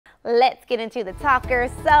Let's get into the talker.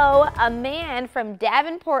 So, a man from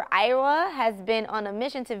Davenport, Iowa has been on a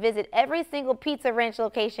mission to visit every single Pizza Ranch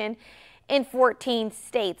location in 14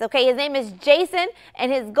 states. Okay, his name is Jason,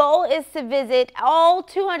 and his goal is to visit all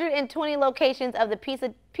 220 locations of the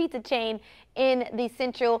pizza chain in the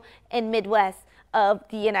Central and Midwest of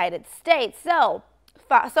the United States. So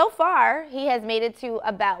far, he has made it to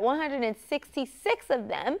about 166 of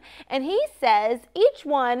them, and he says each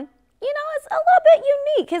one, it's a little bit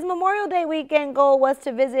unique. His Memorial Day weekend goal was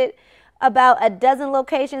to visit about a dozen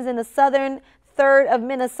locations in the southern third of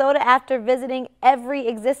Minnesota after visiting every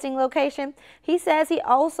existing location. He says he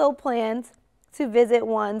also plans to visit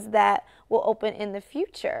ones that will open in the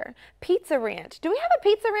future. Pizza Ranch. Do we have a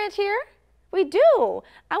Pizza Ranch here? We do.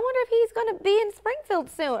 I wonder if he's going to be in Springfield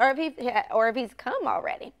soon, or if he's come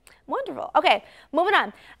already. Wonderful. Okay, moving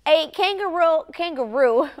on. A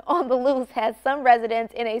kangaroo on the loose has some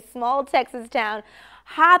residents in a small Texas town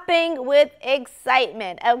hopping with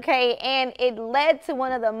excitement. Okay, and it led to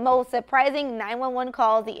one of the most surprising 911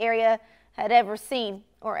 calls the area had ever seen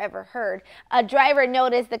or ever heard. A driver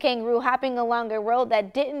noticed the kangaroo hopping along a road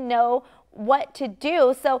that didn't know what to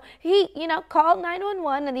do. So he, called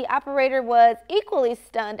 911, and the operator was equally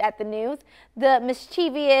stunned at the news. The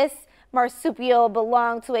mischievous marsupial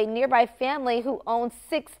belonged to a nearby family who owned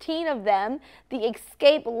 16 of them. The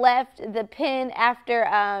escapee left the pen after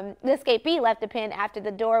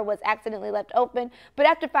the door was accidentally left open. But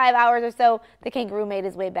after 5 hours or so, the kangaroo made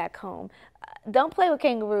his way back home. Don't play with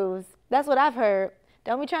kangaroos. That's what I've heard.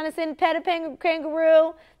 Don't be trying to pet a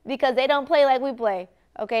kangaroo, because they don't play like we play.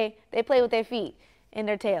 Okay, they play with their feet and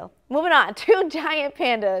their tail. Moving on, 2 giant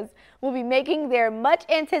pandas will be making their much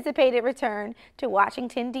anticipated return to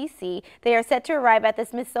Washington, D.C. They are set to arrive at the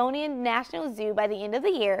Smithsonian National Zoo by the end of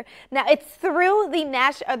the year. Now, it's through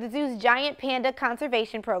the zoo's Giant Panda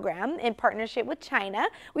Conservation Program in partnership with China.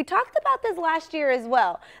 We talked about this last year as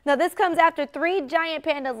well. Now, this comes after 3 giant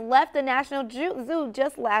pandas left the National Zoo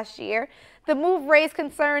just last year. The move raised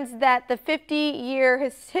concerns that the 50-year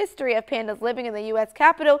history of pandas living in the U.S.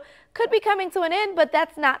 Capitol could be coming to an end, but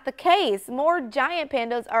that's not the case. More giant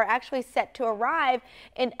pandas are actually set to arrive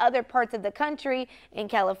in other parts of the country. In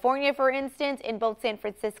California, for instance, in both San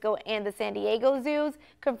Francisco and the San Diego zoos,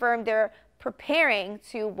 confirmed they're preparing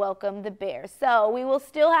to welcome the bears. So we will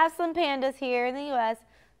still have some pandas here in the U.S.,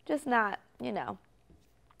 just not,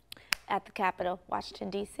 at the Capitol, Washington,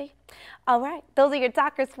 D.C. All right, those are your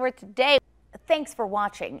talkers for today. Thanks for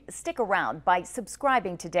watching. Stick around by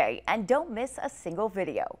subscribing today and don't miss a single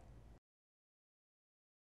video.